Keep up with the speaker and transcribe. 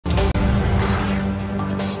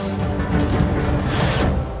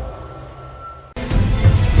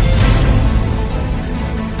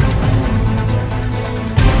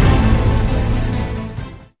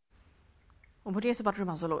উভতি আছে বাতৰিৰ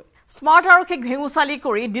মাজলৈ স্মাৰ্ট আৰক্ষীক ভেঙুচালি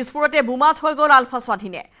কৰি দিছপুৰতে বোমা থৈ গ'ল আলফা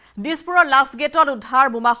স্বাধীনে দিছপুৰৰ লাষ্ট গেটত উদ্ধাৰ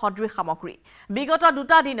বোমা সদৃশ সামগ্ৰী বিগত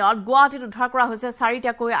দুটা দিনত গুৱাহাটীত উদ্ধাৰ কৰা হৈছে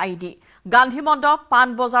 4টাকৈ আইডি গান্ধী মণ্ডপ পান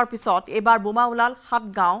বজাৰ পিছত এবাৰ বোমা ওলাল 7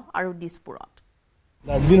 গাঁও আৰু দিছপুৰত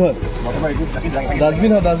ডাস্টবিন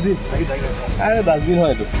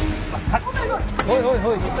হয় এটো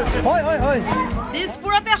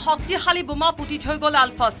দিছপুৰতে শক্তিশালী বোমা পুতি থৈ গ'ল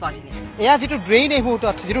আলফা স্বাধীনে এয়া যেটো ড্ৰেইন এই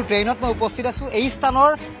মুহূৰ্তত যেটো ড্ৰেইনত মই উপস্থিত আছো এই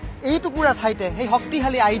স্থানৰ এই টুকুৰা ঠাইতে এই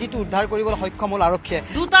শক্তিশালী আইডিটো উদ্ধাৰ কৰিবলৈ সক্ষম হ'ল আৰক্ষীয়ে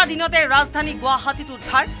দুটা দিনতে ৰাজধানী গুৱাহাটীত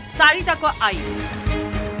উদ্ধাৰ 4টাকৈ আইডি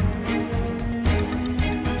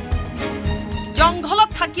জংঘলত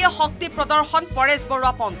থাকিয়ে শক্তি প্ৰদৰ্শন পৰেশ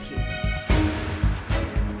বৰুৱা পন্থী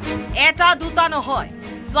এটা দুটা নহয়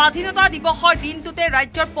স্বাধীনতা দিৱসৰ দিনটোতে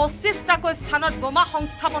ৰাজ্যৰ 25টাকৈ স্থানত বোমা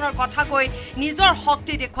সংস্থাপনৰ কথা কৈ নিজৰ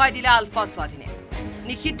শক্তি দেখুৱাই দিলে আলফা স্বাধীনে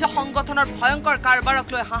নিষিদ্ধ সংগঠনৰ ভয়ংকৰ কাৰবাৰক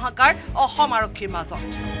লৈ হাহাকাৰ অসম আৰক্ষীৰ মাজত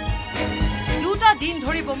দুটা দিন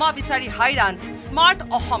ধৰি বোমা বিচাৰি হাইৰাণ স্মাৰ্ট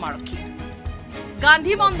অসম আৰক্ষী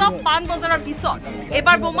গান্ধী মণ্ডপ পান বজাৰৰ পিছত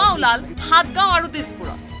এবাৰ বোমা ওলাল 7 গাঁও আৰু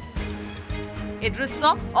দিছপুৰত এই দৃশ্য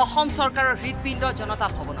অসম চৰকাৰৰ হৃদপিণ্ড জনতা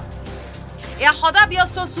ভৱনত এয়া সদা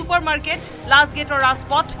ব্যস্ত সুপাৰ মাৰ্কেট লাষ্ট গেটৰ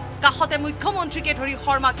ৰাজপথ কাষতে মুখ্যমন্ত্ৰীকে ধৰি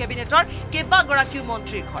শৰ্মা কেবিনেটৰ কেইবাগৰাকীও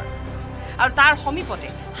মন্ত্ৰীৰ ঘৰ আৰু তাৰ সমীপতে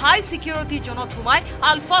হাই সিকিউৰিটি জোনত সোমাই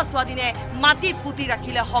আলফা স্বাধীনে মাটিত পুতি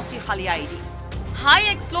ৰাখিলে শক্তিশালী আইডি হাই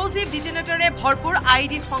এক্সপ্লোজিভ ডিটেনেটৰে ভৰপুৰ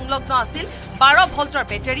আইডিত সংলগ্ন আছিল 12 ভল্টৰ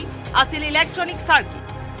বেটাৰী আছিল ইলেক্ট্ৰনিক চাৰ্কিট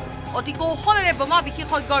অতি কৌশলেৰে বোমা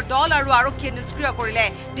বিশেষজ্ঞৰ দল আৰু আৰক্ষীয়ে নিষ্ক্ৰিয় কৰিলে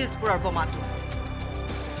দিছপুৰৰ বোমাটো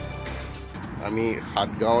আমি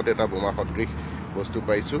 7 গাঁৱত এটা বোমা সদৃশ বস্তু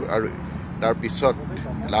পাইছো আৰু তাৰ পিছত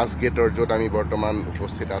লাষ্ট গেটৰ য'ত আমি বৰ্তমান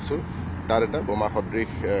উপস্থিত আছো তাৰ এটা বোমা সদৃশ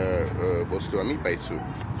বস্তু আমি পাইছো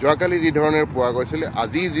যোৱাকালি যি ধৰণে পোৱা গৈছিল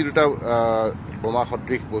আজি যি দুটা বোমা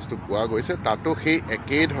সদৃশ বস্তু পোৱা গৈছে তাতো সেই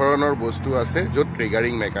একেই ধৰণৰ বস্তু আছে য'ত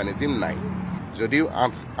ট্ৰিগাৰিং মেকানিজম নাই যদিও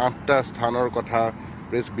 8টা স্থানৰ কথা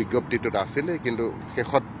প্ৰেছ বিজ্ঞপ্তিটোত আছিলে কিন্তু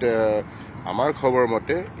শেষত আমাৰ খবৰ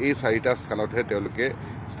মতে এই 4টা স্থানতহে তেওঁলোকে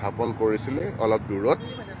স্থাপন কৰিছিলে অলপ দূৰত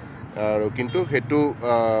আৰু কিন্তু হেতু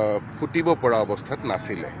ফুটিব পৰা অৱস্থাত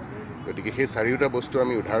নাছিলে গতিকে সেই 4টা বস্তু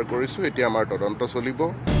আমি উদ্ধাৰ কৰিছো এতিয়া আমাৰ তদন্ত চলিব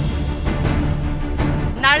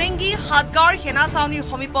নাৰেংগী হাতগাঁৱৰ সেনা চাউনিৰ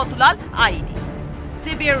সমীপত ওলাল আইডি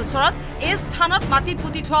চিবিৰ ওচৰত এই স্থানত মাটিত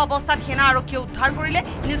পুতি থোৱা অৱস্থাত সেনা আৰক্ষীয়ে উদ্ধাৰ কৰিলে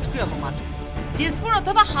নিষ্ক্ৰিয় বোমাটো দিছপুৰ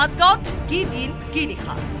অথবা হাতগাঁৱত কি দিন কি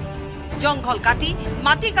নিশা জংঘল কাটি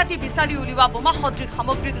মাটি কাটি বিচাৰি উলিওৱা বোমা সদৃশ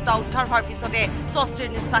সামগ্ৰী দুটা উদ্ধাৰ হোৱাৰ পিছতে স্বস্তিৰ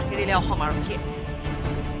নিশ্বাস এৰিলে অসম আৰক্ষীয়ে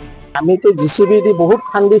আমিতো জিচিবি দি বহুত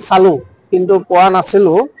খান্দি চালো কিন্তু পোৱা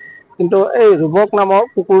নাছিলো কিন্তু এই ৰুবক নামৰ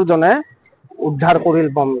কুকুৰজনে উদ্ধাৰ কৰিল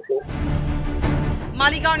বমটো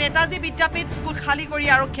মালিগাঁৱৰ নেতাজী বিদ্যাপীঠ স্কুল খালী কৰি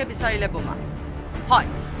আৰক্ষীয়ে বিচাৰিলে বোমা হয়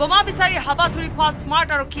বোমা বিচাৰি হাবাথুৰি খোৱা স্মাৰ্ট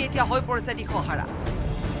আৰক্ষী এতিয়া হৈ পৰিছে দিশহাৰা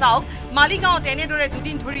চাওক মালিগাঁৱত এনেদৰে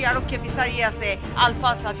দুদিন ধৰি আৰক্ষীয়ে বিচাৰিয়ে আছে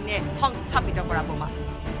আলফা স্বাধীনে সংস্থাপিত কৰা বোমা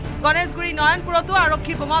গণেশগুৰি নয়নপুৰতো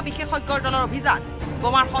আৰক্ষীৰ বোমা বিশেষজ্ঞৰ দলৰ অভিযান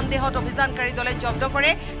বোমাৰ সন্দেহত অভিযানকাৰী দলে জব্দ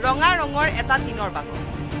কৰে ৰঙা ৰঙৰ এটা টিনৰ বাকচ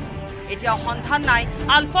এতিয়া সন্ধান নাই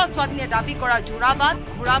আলফা স্বাধীনে দাবী কৰা জোৰাবাদ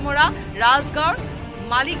ঘোৰামৰা ৰাজগড়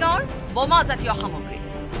মালিগাঁৱৰ বোমা জাতীয় সামগ্ৰী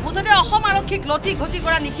মুঠতে অসম আৰক্ষীক লটি ঘটি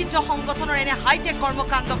কৰা নিষিদ্ধ সংগঠনৰ এনে হাইটেক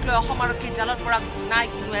কৰ্মকাণ্ডক লৈ অসম আৰক্ষীৰ জালত পৰা নাই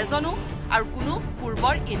কোনো এজনো আৰু কোনো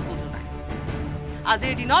পূৰ্বৰ ইনপুটো নাই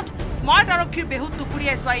আজিৰ দিনত স্মাৰ্ট আৰক্ষীৰ বেহুত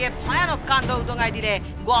টুকুৰিয়াই চোৱাইয়ে ভয়ানক কাণ্ড উদঙাই দিলে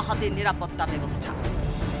গুৱাহাটীৰ নিৰাপত্তা ব্যৱস্থা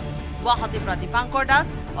গুৱাহাটীৰ পৰা দীপাংকৰ দাস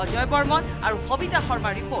অজয় বৰ্মন আৰু সবিতা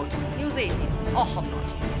শৰ্মাৰ report news 18 Assam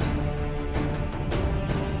north east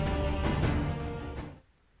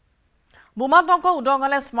বোমাতংক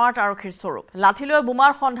উদঙালে smart আৰক্ষীৰ স্বৰূপ লাঠিলৈ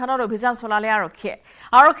বোমাৰ সন্ধানত অভিযান চলালে আৰক্ষীয়ে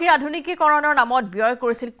আৰক্ষীৰ আধুনিকীকৰণৰ নামত ব্যয়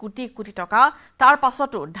কৰিছিল কোটি কোটি টকা তাৰ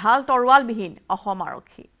পাছতো ঢাল তৰোৱালবিহীন অসম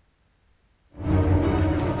আৰক্ষী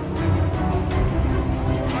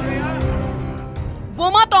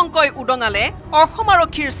বোমাতংকই উদঙালে অসম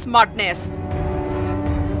আৰক্ষীৰ স্মাৰ্টনেছ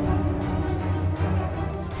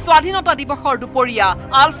স্বাধীনতা দিৱসৰ দুপৰীয়া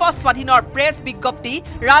আলফা স্বাধীনৰ প্ৰেছ বিজ্ঞপ্তি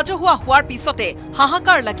ৰাজহুৱা হোৱাৰ পিছতে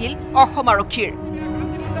হাহাকাৰ লাগিল অসম আৰক্ষীৰ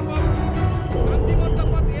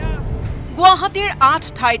গুৱাহাটীৰ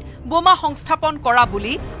 8 ঠাইত বোমা সংস্থাপন কৰা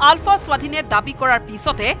বুলি আলফা স্বাধীনে দাবী কৰাৰ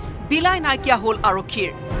পিছতে বিলাই নাইকিয়া হ'ল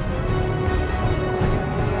আৰক্ষীৰ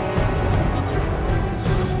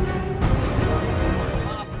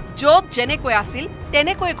য'ত যেনেকৈ আছিল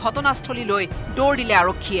তেনেকৈ ঘটনাস্থলীলৈ দৌৰ দিলে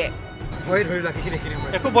আৰক্ষীয়ে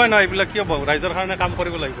একো ভয় নাই এইবিলাক কিয় ৰাইজৰ কাৰণে কাম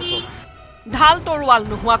কৰিব লাগিব ঢাল তৰোৱাল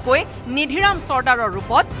নোহোৱাকৈ নিধিৰাম চৰ্দাৰৰ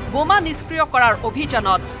ৰূপত বোমা নিষ্ক্ৰিয় কৰাৰ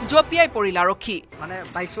অভিযানত জপিয়াই পৰিল আৰক্ষী মানে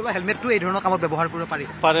বাইক চলোৱা হেলমেটটো এই ধৰণৰ কামত ব্যৱহাৰ কৰিব পাৰি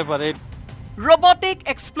পাৰে ৰবটিক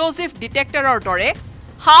এক্সপ্লোজিভ ডিটেক্টৰৰ দৰে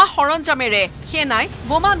সৰঞ্জামেৰে সেনাই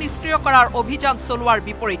বোমা নিষ্ক্ৰিয় কৰাৰ অভিযান চলোৱাৰ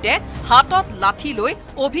বিপৰীতে হাতত লাঠি লৈ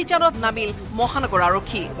অভিযানত নামিল মহানগৰ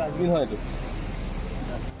আৰক্ষী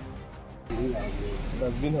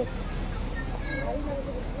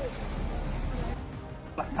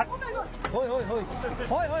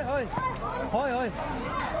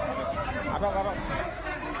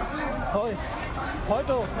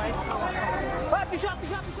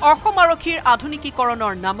অসম আৰক্ষীৰ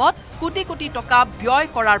আধুনিকীকৰণৰ নামত কোটি কোটি টকা ব্যয়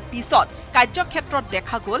কৰাৰ পিছত কাৰ্যক্ষেত্ৰত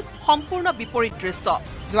দেখা গ'ল সম্পূৰ্ণ বিপৰীত দৃশ্য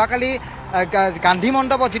যোৱাকালি গান্ধী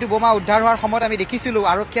মণ্ডপত যিটো বোমা উদ্ধাৰ হোৱাৰ সময়ত আমি দেখিছিলোঁ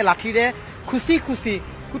আৰক্ষীয়ে লাঠিৰে খুচি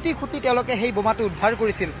খুটি তেওঁলোকে সেই বোমাটো উদ্ধাৰ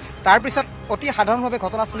কৰিছিল তাৰপিছত অতি সাধাৰণভাৱে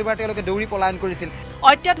ঘটনাস্থলীৰ তেওঁলোকে দৌৰি পলায়ন কৰিছিল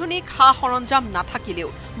অত্যাধুনিক সৰঞ্জাম নাথাকিলেও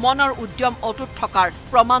মনৰ উদ্যম অটুট থকাৰ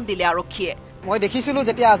প্ৰমাণ দিলে আৰক্ষীয়ে মই দেখিছিলোঁ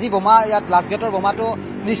যেতিয়া আজি বোমা ইয়াত লাষ্টগেটৰ বোমাটো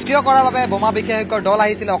নিষ্ক্ৰিয় কৰাৰ বাবে বোমা বিশেষজ্ঞৰ দল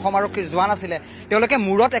আহিছিলে অসম আৰক্ষীৰ জোৱান আছিলে তেওঁলোকে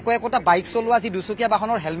মূৰত একোটা বাইক চলোৱা যি দুচকীয়া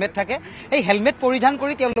বাহনৰ হেলমেট থাকে এই হেলমেট পৰিধান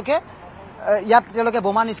কৰি তেওঁলোকে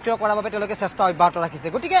বোমা নিষ্ক্ৰিয় কৰাৰ বাবে তেওঁলোকে চেষ্টা অব্যাহত ৰাখিছে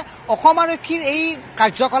গতিকে অসম আৰক্ষীৰ এই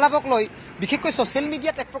কাৰ্যকলাপক লৈ বিশেষকৈ ছ'চিয়েল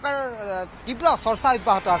মিডিয়াত এক প্ৰকাৰ তীব্ৰ চৰ্চা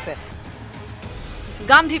অব্যাহত আছে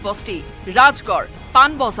গান্ধী বস্তি ৰাজগড়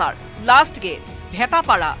পাণবজাৰ লাষ্ট গেট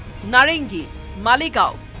ভেটাপাৰা নাৰেংগী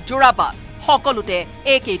মালিগাঁও যোৰাবাট সকলোতে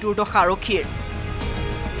একেই দুৰ্দশা আৰক্ষীৰ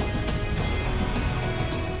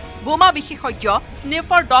বোমা বিশেষজ্ঞ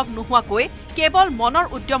স্নিফাৰ ডগ নোহোৱাকৈ কেৱল মনৰ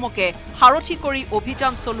উদ্যমকে সাৰথি কৰি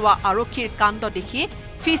অভিযান চলোৱা আৰক্ষীৰ কাণ্ড দেখি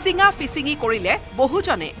ফিচিঙি কৰিলে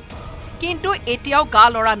বহুজনে কিন্তু এতিয়াও গা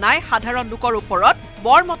লৰা নাই সাধাৰণ লোকৰ ওপৰত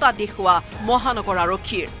বৰমতা দেখুওৱা মহানগৰ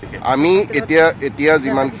আৰক্ষীৰ আমি এতিয়া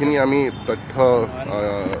যিমানখিনি আমি তথ্য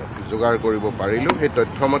যোগাৰ কৰিব পাৰিলোঁ সেই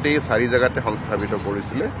তথ্যমতেই 4 জেগাতে সংস্থাপিত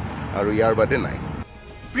কৰিছিলে আৰু ইয়াৰ বাদে নাই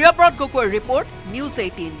প্ৰিয়ব্ৰত গগৈৰ report news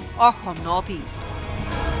 18 Assam north east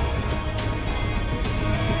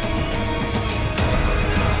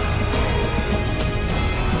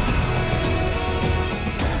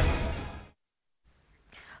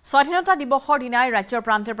স্বাধীনতা দিৱসৰ দিনাই ৰাজ্যৰ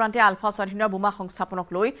প্ৰান্তে প্ৰান্তে আলফা স্বাধীনৰ বোমা সংস্থাপনক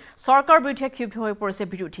লৈ চৰকাৰৰ বিৰুদ্ধে ক্ষুব্ধ হৈ পৰিছে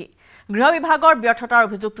বিৰোধী গৃহ বিভাগৰ ব্যৰ্থতাৰ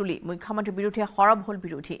অভিযোগ তুলি মুখ্যমন্ত্ৰীৰ বিৰুদ্ধে সৰব হ'ল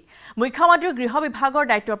বিৰোধী মুখ্যমন্ত্ৰীৰ গৃহ বিভাগৰ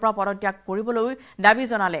দায়িত্বৰ পৰা পদত্যাগ কৰিবলৈ দাবী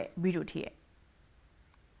জনালে বিৰোধীয়ে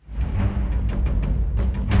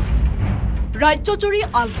ৰাজ্যজুৰি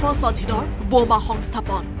আলফা স্বাধীনৰ বোমা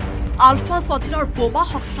সংস্থাপন আলফা স্বাধীনৰ বোমা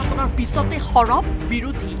সংস্থাপনৰ পিছতে সৰব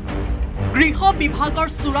বিৰোধী গৃহ বিভাগৰ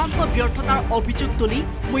চূড়ান্ত ব্যৰ্থতাৰ অভিযোগ তুলি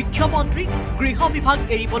মুখ্যমন্ত্ৰীক গৃহ বিভাগ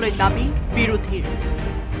এৰিবলৈ দাবী বিৰোধীৰ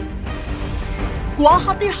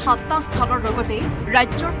গুৱাহাটীৰ 7টা স্থানৰ লগতে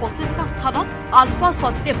ৰাজ্যৰ 25টা স্থানত আলফা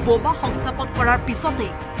স্বাধীনে বোমা সংস্থাপন কৰাৰ পিছতে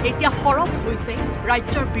এতিয়া সৰব হৈছে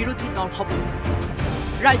ৰাজ্যৰ বিৰোধী দলসমূহ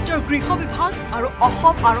ৰাজ্যৰ গৃহ বিভাগ আৰু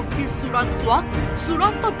অসম আৰক্ষীৰ চোৰাংচোৱাক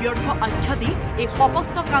চূড়ান্ত ব্যৰ্থ আখ্যা দি এই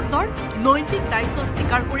সমস্ত কাণ্ডৰ নৈতিক দায়িত্ব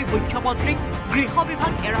স্বীকাৰ কৰি মুখ্যমন্ত্ৰীক গৃহ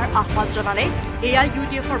বিভাগ এৰাৰ আহ্বান জনালে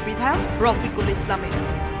AIUDFৰ বিধায়ক ৰফিকুল ইছলামে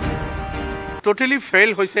টোটেলি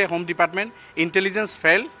ফেইল হৈছে হোম ডিপাৰ্টমেণ্ট ইণ্টেলিজেঞ্চ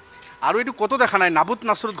ফেইল আৰু এইটো কতো দেখা নাই নাবুত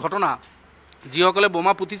নাচৰুত ঘটনা যিসকলে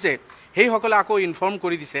বোমা পুতিছে সেইসকলে আকৌ ইনফৰ্ম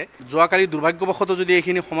কৰি দিছে যোৱাকালি দুৰ্ভাগ্যবশতঃ যদি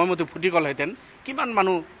এইখিনি সময়মতে ফুটি গ'লহেঁতেন কিমান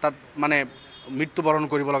মানুহ তাত মানে মৃত্যুবৰণ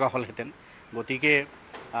কৰিব লগা হ'লহেঁতেন গতিকে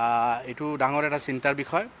এইটো ডাঙৰ এটা চিন্তাৰ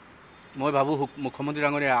বিষয় মই ভাবোঁ মুখ্যমন্ত্ৰী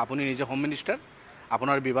ডাঙৰীয়া আপুনি নিজে হোম মিনিষ্টাৰ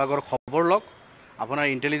আপোনাৰ বিভাগৰ খবৰ লওক আপোনাৰ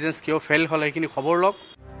ইণ্টেলিজেঞ্চ কিয় ফেইল হ'ল সেইখিনি খবৰ লওক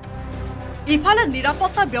ইফালে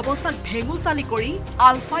নিৰাপত্তা ব্যৱস্থাক ভেঙুচালি কৰি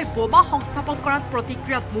আলফাই বোমা সংস্থাপন কৰাত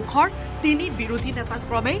প্ৰতিক্ৰিয়াত মুখৰ 3 বিৰোধী নেতা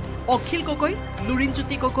ক্ৰমে অখিল গগৈ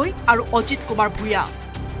লুৰিণজ্যোতি গগৈ আৰু অজিত কুমাৰ ভূঞা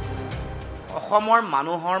অসমৰ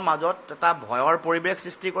মানুহৰ মাজত এটা ভয়ৰ পৰিৱেশ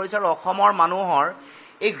সৃষ্টি কৰিছে আৰু অসমৰ মানুহৰ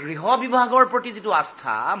এই গৃহ বিভাগৰ প্ৰতি যিটো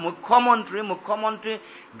আস্থা মুখ্যমন্ত্ৰী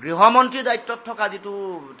গৃহমন্ত্ৰীৰ দায়িত্বত থকা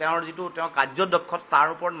তেওঁৰ কাৰ্যদক্ষতা তাৰ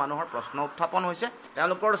ওপৰত মানুহৰ প্ৰশ্ন উত্থাপন হৈছে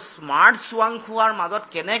তেওঁলোকৰ স্মাৰ্ট চুৱাং খোৱাৰ মাজত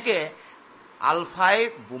কেনেকে আলফাই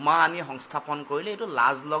বোমা আনি সংস্থাপন কৰিলে এইটো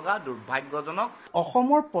লাজ লগা দুৰ্ভাগ্যজনক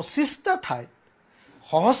অসমৰ 25টা ঠাইত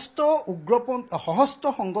সহস্ত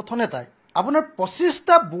সংগঠন এটাই আপোনাৰ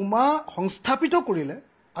 25টা বোমা সংস্থাপিত কৰিলে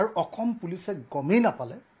আৰু অসম পুলিচে গমেই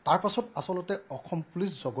নাপালে তাৰ পাছত আচলতে অসম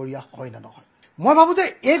পুলিচ জগৰীয়া হয় না নহয় মই ভাবো যে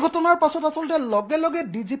এই ঘটনাৰ পাছত আচলতে লগে লগে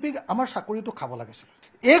ডিজিপিক আমাৰ চাকৰিটো খাব লাগিছিল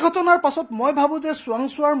এই ঘটনাৰ পাছত মই ভাবো যে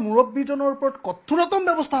চুৱাংচুৱাৰ মুৰব্বীজনৰ ওপৰত কঠোৰতম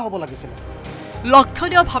ব্যৱস্থা হ'ব লাগিছিল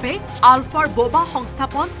লক্ষণীয়ভাৱে আলফাৰ বোমা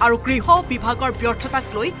সংস্থাপন আৰু গৃহ বিভাগৰ ব্যৰ্থতাক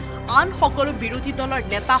লৈ আন সকলো বিৰোধী দলৰ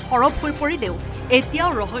নেতা সৰব হৈ পৰিলেও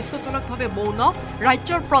এতিয়াও ৰহস্যজনকভাৱে মৌন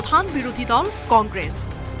ৰাজ্যৰ প্ৰধান বিৰোধী দল কংগ্ৰেছ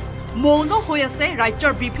মৌন হৈ আছে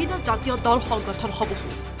ৰাজ্যৰ বিভিন্ন জাতীয় দল সংগঠনসমূহ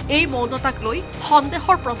এই মৌনতাক লৈ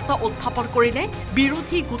সন্দেহৰ প্ৰশ্ন উত্থাপন কৰিলে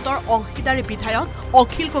বিৰোধী গোটৰ অংশীদাৰী বিধায়ক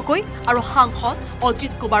অখিল গগৈ আৰু সাংসদ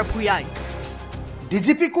অজিত কুমাৰ ভূঞাই।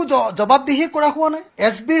 ডিজিপিকো জবাবদিহি কৰা হোৱা নাই,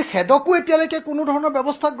 এছবিৰ হেডকো এতিয়ালৈকে কোনো ধৰণৰ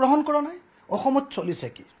ব্যৱস্থা গ্ৰহণ কৰা নাই। অসমত চলিছে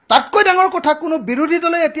কি? তাতকৈ ডাঙৰ কথা, কোনো বিৰোধী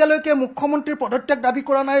দলে এতিয়ালৈকে মুখ্যমন্ত্ৰীৰ পদত্যাগ দাবী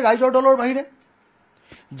কৰা নাই ৰাইজৰ দলৰ বাহিৰে।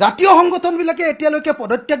 জাতীয় সংগঠনবিলাকে এতিয়ালৈকে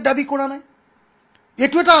পদত্যাগ দাবী কৰা নাই।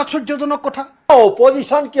 এইটো এটা আশ্চৰ্যজনক কথা।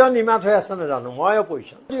 অপজিশ্যন কিয় নিমাত হৈ আছে নাজানো, মই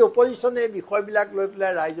অপজিশ্যন। যদি অপজিশ্যনে এই বিষয়বিলাক লৈ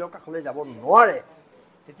পেলাই ৰাইজৰ কাষলৈ যাব নোৱাৰে,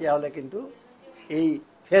 তেতিয়াহ'লে কিন্তু এই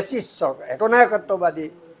ফেচিষ্ট একনায়কত্ববাদী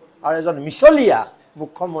আৰু এজন মিছলীয়া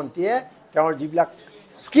মুখ্যমন্ত্ৰীয়ে তেওঁৰ যিবিলাক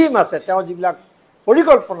স্কিম আছে, তেওঁৰ যিবিলাক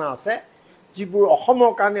পৰিকল্পনা আছে, যিবোৰ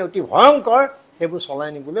অসমৰ কাৰণে অতি ভয়ংকৰ, সেইবোৰ চলাই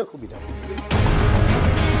নিবলৈ সুবিধা হ'ব।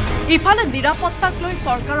 ইফালে নিৰাপত্তাক লৈ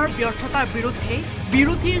চৰকাৰৰ ব্যৰ্থতাৰ বিৰুদ্ধে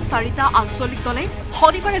বিৰোধীৰ 4টা আঞ্চলিক দলে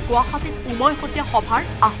শনিবাৰে গুৱাহাটীত উমৈহতীয়া সভাৰ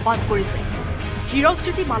আহ্বান কৰিছে।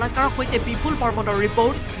 হীৰকজ্যোতি মালাকাৰৰ সৈতে বিপুল বৰ্মনৰ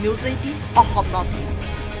report, news 18 Assam north east.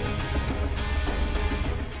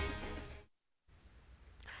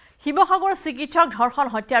 Sivasagar চিকিৎসক ধৰ্ষণ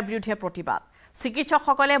হত্যাৰ বিৰুদ্ধে প্ৰতিবাদ।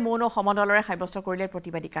 চিকিৎসকসকলে মৌন সমদলৰে সাব্যস্ত কৰিলে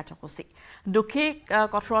প্ৰতিবাদী কাৰ্যসূচী। দোষীক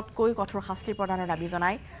কঠোৰতকৈ কঠোৰ শাস্তি প্ৰদানৰ দাবী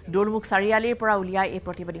জনাই দোলমুখ চাৰিআলিৰ পৰা উলিয়াই এই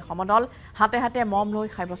প্ৰতিবাদী সমদল হাতে হাতে মম লৈ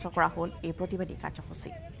সাব্যস্ত কৰা হ'ল এই প্ৰতিবাদী কাৰ্যসূচী।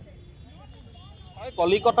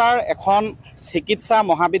 কলিকতাৰ এখন চিকিৎসা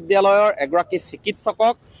মহাবিদ্যালয়ৰ এগৰাকী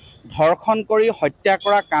চিকিৎসকক ধৰ্ষণ কৰি হত্যা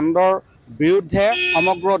কৰা কাণ্ডৰ বিৰুদ্ধে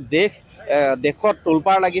সমগ্ৰ দেশত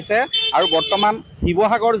তোলপাৰ লাগিছে আৰু বৰ্তমান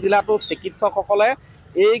শিৱসাগৰ জিলাতো চিকিৎসকসকলে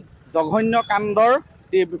এই জঘন্য কাণ্ডৰ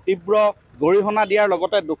তীব্ৰ গৰিহণা দিয়াৰ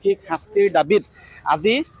লগতে দোষীক শাস্তিৰ দাবীত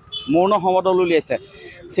আজি মৌন সমদল উলিয়াইছে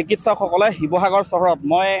চিকিৎসকসকলে শিৱসাগৰ চহৰত।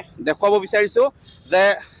 মই দেখুৱাব বিচাৰিছোঁ যে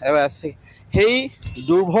সেই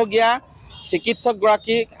দুৰ্ভগীয়া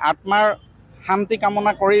চিকিৎসকগৰাকীক আত্মাৰ শান্তি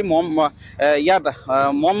কামনা কৰি ইয়াত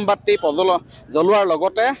মমবাতি জ্বলোৱাৰ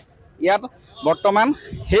লগতে ইয়াত বৰ্তমান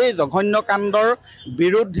সেই জঘন্য কাণ্ডৰ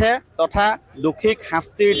বিৰুদ্ধে তথা দোষীক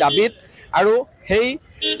শাস্তিৰ দাবীত আৰু সেই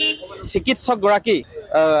চিকিৎসকগৰাকী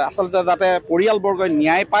আচলতে যাতে পৰিয়ালবৰ্গই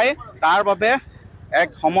ন্যায় পায় তাৰ বাবে এক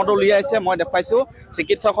সমদল উলিয়াইছে। মই দেখুৱাইছোঁ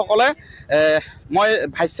চিকিৎসকসকলে, মই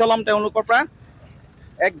ভাষ্য ল'ম তেওঁলোকৰ পৰা।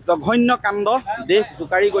 এক জঘন্য কাণ্ড দেশ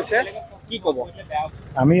জোকাৰি গৈছে, কি ক'ব?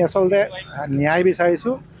 আমি আচলতে ন্যায়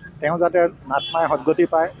বিচাৰিছোঁ, তেওঁ যাতে আত্মাই সদ্গতি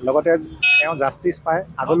পায়, লগতে তেওঁ জাষ্টিচ পায়,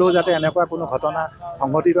 আগলৈও যাতে এনেকুৱা কোনো ঘটনা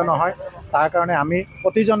সংঘটিত নহয়। তাৰ কাৰণে আমি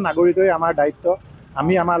প্ৰতিজন নাগৰিকৰে আমাৰ দায়িত্ব।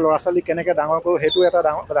 আমি আমাৰ ল'ৰা ছোৱালীক কেনেকৈ ডাঙৰ কৰোঁ সেইটো এটা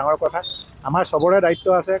ডাঙৰ কথা। আমাৰ চবৰে দায়িত্ব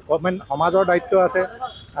আছে, সমাজৰ দায়িত্ব আছে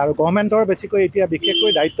আৰু গভৰ্ণমেণ্টৰ বেছিকৈ এতিয়া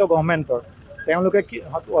বিশেষকৈ দায়িত্ব গভৰ্ণমেণ্টৰ। তেওঁলোকে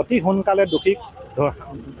অতি সোনকালে দোষীক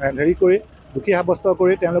দোষী সাব্যস্ত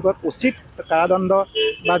কৰি তেওঁলোকক উচিত কাৰাদণ্ড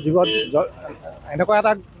বা এনেকুৱা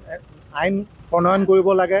এটা আইন প্ৰণয়ন কৰিব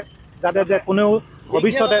লাগে যাতে যে কোনেও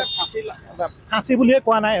ভৱিষ্যতে ফাঁচি বুলিয়ে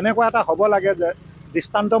কোৱা নাই, এনেকুৱা এটা হ'ব লাগে যে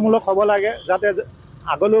দৃষ্টান্তমূলক হ'ব লাগে যাতে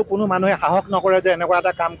আগলৈও কোনো মানুহে সাহস নকৰে যে এনেকুৱা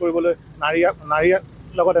এটা কাম কৰিবলৈ, নাৰীৰ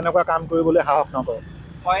লগত এনেকুৱা কাম কৰিবলৈ সাহস নকৰে।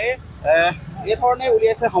 হয়, এই ধৰণে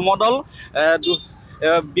উলিয়াইছে সমদল।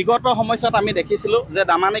 বিগত সময়ছোৱাত আমি দেখিছিলোঁ যে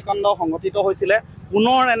দামানি কাণ্ড সংঘটিত হৈছিলে,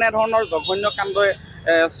 পুনৰ এনেধৰণৰ জঘন্য কাণ্ডই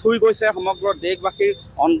চুই গৈছে, সমগ্ৰ দেশবাসীৰ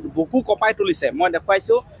বুকু কঁপাই তুলিছে। মই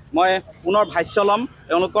দেখুৱাইছোঁ, মই পুনৰ ভাষ্য ল'ম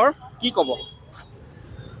তেওঁলোকৰ, কি ক'ব?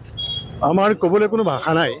 আমাৰ ক'বলৈ কোনো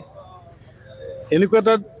ভাষা নাই। এনেকুৱা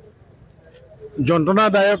এটা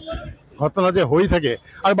যন্ত্ৰণাদায়ক ঘটনা যে হৈ থাকে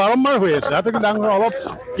আৰু বাৰম্বাৰ হৈ আছে। আটাইতকৈ ডাঙৰ অলপ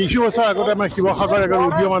কিছু বছৰ আগতে আমাৰ শিৱসাগৰ এগৰাকী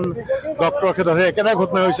উদীয়মান ডক্টৰৰ ক্ষেত্ৰত একেটা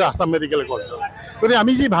ঘটনা হৈছে আছাম মেডিকেল কলেজত। গতিকে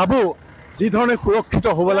আমি যি ভাবোঁ যি ধৰণে সুৰক্ষিত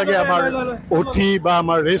হ'ব লাগে আমাৰ অথি বা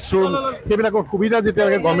আমাৰ ৰেষ্ট ৰুম, সেইবিলাকৰ সুবিধা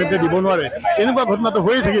যেতিয়ালৈকে গভৰ্ণমেণ্টে দিব নোৱাৰে এনেকুৱা ঘটনাটো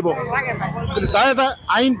হৈয়ে থাকিব। কিন্তু তাৰ এটা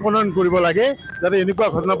আইন প্ৰণয়ন কৰিব লাগে যাতে এনেকুৱা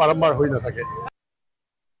ঘটনা বাৰম্বাৰ হৈ নাথাকে।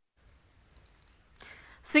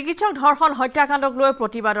 চিকিৎসক ধৰ্ষণ হত্যাকাণ্ডক লৈ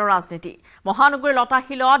প্ৰতিবাদৰ ৰাজনীতি। মহানগৰীৰ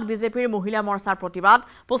লতাশিলত বিজেপিৰ মহিলা মৰ্চাৰ প্ৰতিবাদ।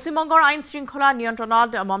 পশ্চিমবংগৰ আইন শৃংখলা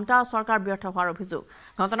নিয়ন্ত্ৰণত মমতা চৰকাৰ ব্যৰ্থ হোৱাৰ অভিযোগ।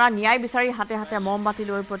 ঘটনাৰ ন্যায় বিচাৰি হাতে হাতে মমবাতি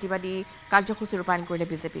লৈ প্ৰতিবাদী কাৰ্যসূচী ৰূপায়ণ কৰিলে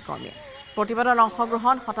বিজেপি কৰ্মীয়ে। প্ৰতিবাদত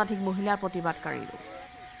অংশগ্ৰহণ শতাধিক মহিলাৰ প্ৰতিবাদকাৰীৰো।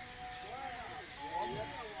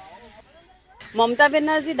 মমতা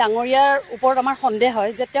বেনাৰ্জী ডাঙৰীয়াৰ ওপৰত আমাৰ সন্দেহ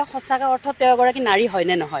হয় যে তেওঁ সঁচাকৈ অৰ্থত তেওঁ এগৰাকী নাৰী হয়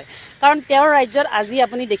নে নহয়। কাৰণ তেওঁৰ ৰাজ্যত আজি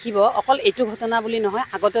আপুনি দেখিব অকল এইটো ঘটনা বুলি নহয়,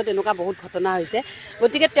 আগতেও তেনেকুৱা বহুত ঘটনা হৈছে।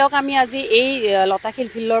 গতিকে তেওঁক আমি আজি এই লতাশিল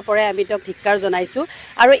ফিল্ডৰ পৰাই আমি তেওঁক ধিক্কাৰ জনাইছোঁ।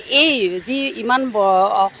 আৰু এই যি ইমান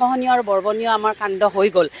অসহনীয় আৰু বৰ্বনীয় আমাৰ কাণ্ড হৈ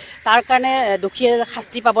গ'ল, তাৰ কাৰণে দোষীয়ে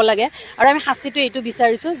শাস্তি পাব লাগে। আৰু আমি শাস্তিটো এইটো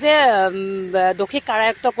বিচাৰিছোঁ যে দোষীক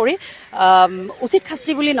কাৰায়ত্ব কৰি উচিত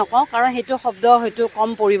শাস্তি বুলি নকওঁ, কাৰণ সেইটো শব্দ হয়তো কম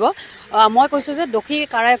পৰিব। মই কৈছোঁ কৈছোঁ যে দোষী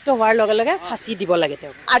কাৰায়ুক্ত হোৱাৰ লগে লগে ফাঁচি দিব লাগে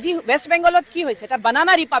তেওঁক। আজি ৱেষ্ট বেংগলত কি হৈছে, এটা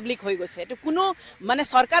বানানা ৰিপাব্লিক হৈ গৈছে। এইটো কোনো মানে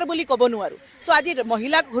চৰকাৰ বুলি ক'ব নোৱাৰোঁ। চ' আজি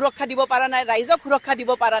মহিলাক সুৰক্ষা দিব পৰা নাই, ৰাইজক সুৰক্ষা দিব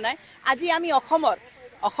পৰা নাই। আজি আমি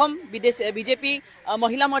অসম বিজেপি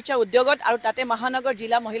মহিলা মৰ্চাৰ উদ্যোগত আৰু তাতে মহানগৰ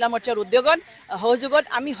জিলা মহিলা মৰ্চাৰ উদ্যোগত সহযোগত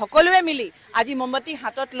আমি সকলোৱে মিলি আজি মমবাতি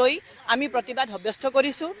হাতত লৈ আমি প্ৰতিবাদ সাব্যস্ত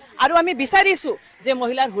কৰিছোঁ আৰু আমি বিচাৰিছোঁ যে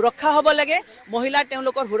মহিলাৰ সুৰক্ষা হ'ব লাগে। মহিলাৰ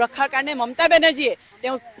তেওঁলোকৰ সুৰক্ষাৰ কাৰণে মমতা বেনাৰ্জীয়ে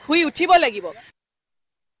তেওঁ শুই উঠিব লাগিব।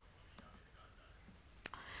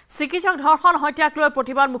 চিকিৎসক ধৰ্ষণ হত্যাক লৈ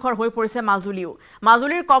প্ৰতিবাদ মুখৰ হৈ পৰিছে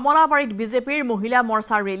মাজুলীৰ কমলাবাৰীত বিজেপিৰ মহিলা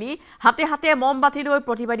মৰ্চাৰ ৰেলী, হাতে হাতে মমবাতি লৈ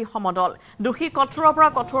প্ৰতিবাদী সমদল। দোষী কঠোৰৰ পৰা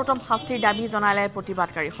কঠোৰতম শাস্তিৰ দাবী জনালে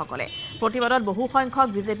প্ৰতিবাদকাৰীসকলে। প্ৰতিবাদত বহু সংখ্যক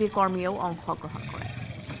বিজেপি কৰ্মীয়েও অংশগ্ৰহণ কৰে।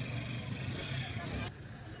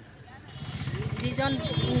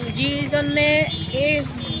 যিজনে এই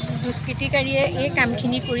দুষ্কৃতিকাৰীয়ে এই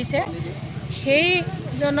কামখিনি কৰিছে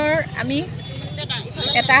সেইজনৰ আমি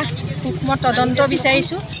এটা সূক্ষ্ম তদন্ত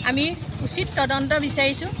বিচাৰিছোঁ, আমি উচিত তদন্ত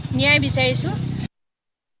বিচাৰিছোঁ, ন্যায় বিচাৰিছোঁ।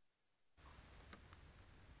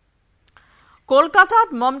 কলকাতাত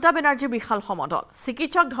মমতা বেনাৰ্জীৰ বিশাল সমদল,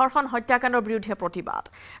 চিকিৎসক ধৰ্ষণ হত্যাকাণ্ডৰ বিৰুদ্ধে প্ৰতিবাদ।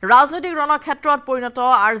 ৰাজনৈতিক ৰণক্ষেত্ৰত পৰিণত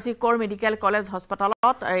RG কৰ মেডিকেল কলেজ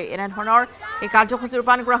হাস্পতালত এনেধৰণৰ এই কাৰ্যসূচী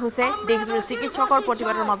ৰূপায়ণ কৰা হৈছে। দেশজুৰি চিকিৎসকৰ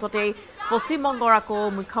প্ৰতিবাদৰ মাজতেই পশ্চিমবংগৰ আকৌ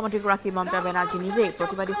মুখ্যমন্ত্ৰীগৰাকী মমতা বেনাৰ্জী নিজেই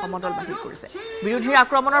প্ৰতিবাদী সমদল বাহিৰ কৰিছে। বিৰোধীৰ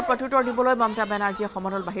আক্ৰমণৰ প্ৰত্যুত্তৰ দিবলৈ মমতা বেনাৰ্জীয়ে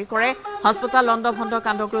সমদল বাহিৰ কৰে। হাস্পতাল লণ্ডভণ্ড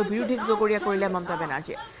কাণ্ডক লৈ বিৰোধীক জগৰীয়া কৰিলে মমতা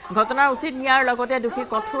বেনাৰ্জীয়ে। ঘটনাৰ উচিত ন্যায়ৰ লগতে দোষী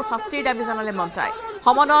কঠোৰ শাস্তিৰ দাবী জনালে মমতাই।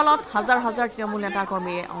 সমদলত হাজাৰ হাজাৰ তৃণমূল নেতা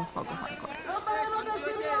কৰ্মীয়ে অংশগ্ৰহণ কৰে।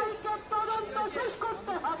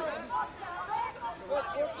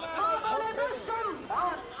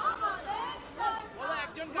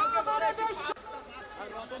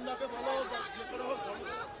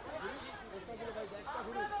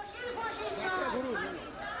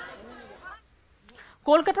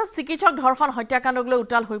 কলকাতাত চিকিৎসক ধৰ্ষণ হত্যাকাণ্ডক লৈ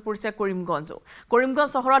উত্তাল হৈ পৰিছে কৰিমগঞ্জ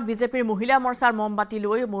চহৰত বিজেপিৰ মহিলা মৰ্চাৰ মমবাতি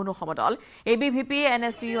লৈ মৌন সমদল। ABVP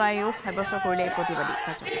NSUIও সাব্যস্ত কৰিলে এই প্ৰতিবাদী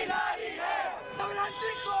কাৰ্যসূচী।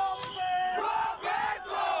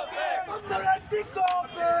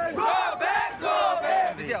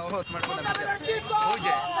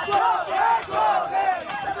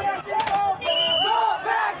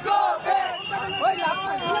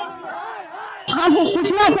 हम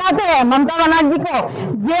पूछना चाहते हैं ममता बनर्जी को,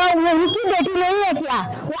 जो उनकी बेटी नहीं है क्या?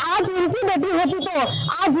 आज उनकी बेटी होती तो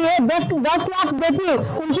आज ये 10 लाख बेटी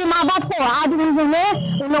उनकी माँ बाप को, आज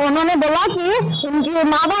उन्होंने बोला कि उनकी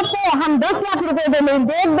माँ बाप को हम 10 लाख रुपए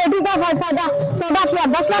देंगे। एक बेटी का सौदा किया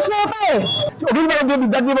 10 लाख में होता है। অখিল ভারতীয়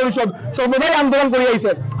বিদ্যার্থী পরিষদ সর্বদাই আন্দোলন করে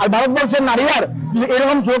আইছে। আর ভারতবর্ষের নারীরা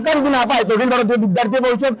এরকম সরকার যদি না পায়, অখিল ভারতীয় বিদ্যার্থী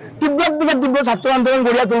পরিষদ তীব্র ছাত্র আন্দোলন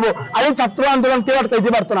গড়িয়া তুলব। আর এই ছাত্র আন্দোলন কেউ আটকাইতে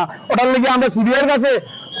পারতো না। ওটার লেগে আমরা সিবিআইয়ের কাছে,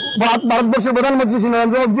 ভারতবর্ষের প্রধানমন্ত্রী শ্রী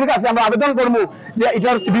নরেন্দ্র মোদীর কাছে আমরা আবেদন করবো যে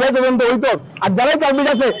এটার সিবিআই তদন্ত হইতো। আর যারাই কালবিজ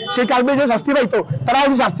আছে সেই কালবিজে শাস্তি পাইতো, তারা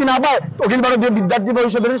যদি শাস্তি না পায় অখিল ভারতীয় বিদ্যার্থী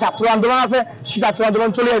পরিষদের ছাত্র আন্দোলন আছে, সেই ছাত্র আন্দোলন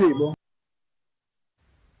চলিয়ে দিব।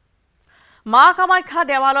 মা কামাখ্যা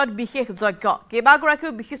দেৱালত বিশেষ যজ্ঞ,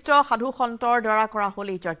 কেইবাগৰাকীও বিশিষ্ট সাধু সন্তৰ দ্বাৰা কৰা হ'ল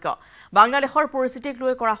এই যজ্ঞ। বাংলাদেশৰ পৰিস্থিতিক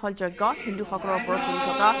লৈ কৰা হ'ল যজ্ঞ। হিন্দুসকলৰ ওপৰত চলি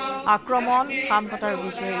থকা আক্ৰমণ শাম কটাৰ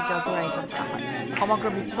উদ্দেশ্যে এই যজ্ঞৰ আয়োজন কৰা হয়। সমগ্ৰ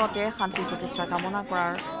বিশ্বতে শান্তি প্ৰতিষ্ঠা কামনা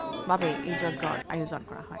কৰাৰ বাবে এই যজ্ঞৰ আয়োজন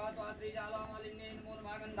কৰা হয়।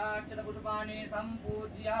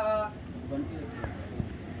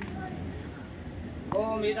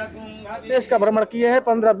 देश का भ्रमण किए हैं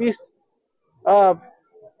 15-20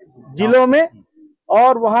 जिलों में,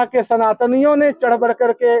 और वहां के सनातनियों ने चढ़ बढ़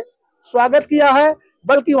करके स्वागत किया है,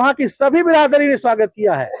 बल्कि वहां की सभी बिरादरी ने स्वागत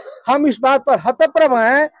किया है। हम इस बात पर हतप्रभ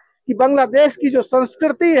हैं कि बांग्लादेश की जो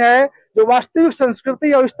संस्कृति है, जो वास्तविक संस्कृति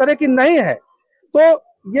है, इस तरह की नहीं है। तो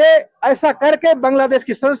ये ऐसा करके बांग्लादेश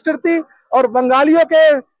की संस्कृति और बंगालियों के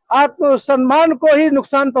आत्मसम्मान को ही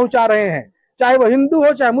नुकसान पहुंचा रहे हैं, चाहे वो हिंदू हो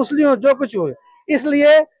चाहे मुस्लिम हो, जो कुछ हो।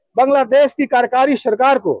 इसलिए बांग्लादेश की कार्यकारी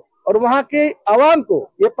सरकार को और वहां के आवाम को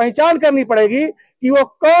ये पहचान करनी पड़ेगी कि वो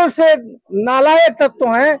कौन से नालायक तत्व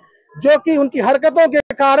हैं जो कि उनकी हरकतों के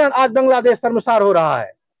कारण आज बांग्लादेश शर्मसार हो रहा है।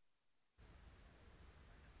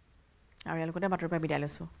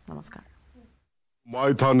 নমস্কাৰ।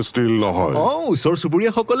 মাইথান ষ্টিল নহয়, ওচৰ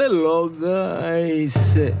চুবুৰীয়াসকলে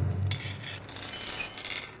লগাইছে।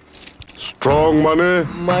 ষ্ট্ৰং মানে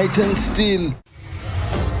মাইথান ষ্টিল।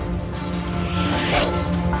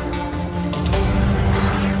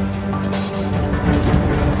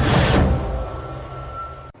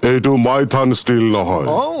 এইটো মাইথান ষ্টিল নহয়,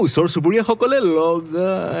 ওচৰ চুবুৰীয়াসকলে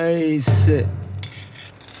লগাইছে।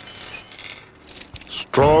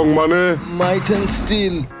 ষ্ট্ৰং মানে Maithon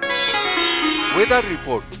still. Weather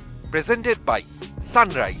report presented by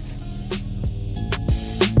Sunrise.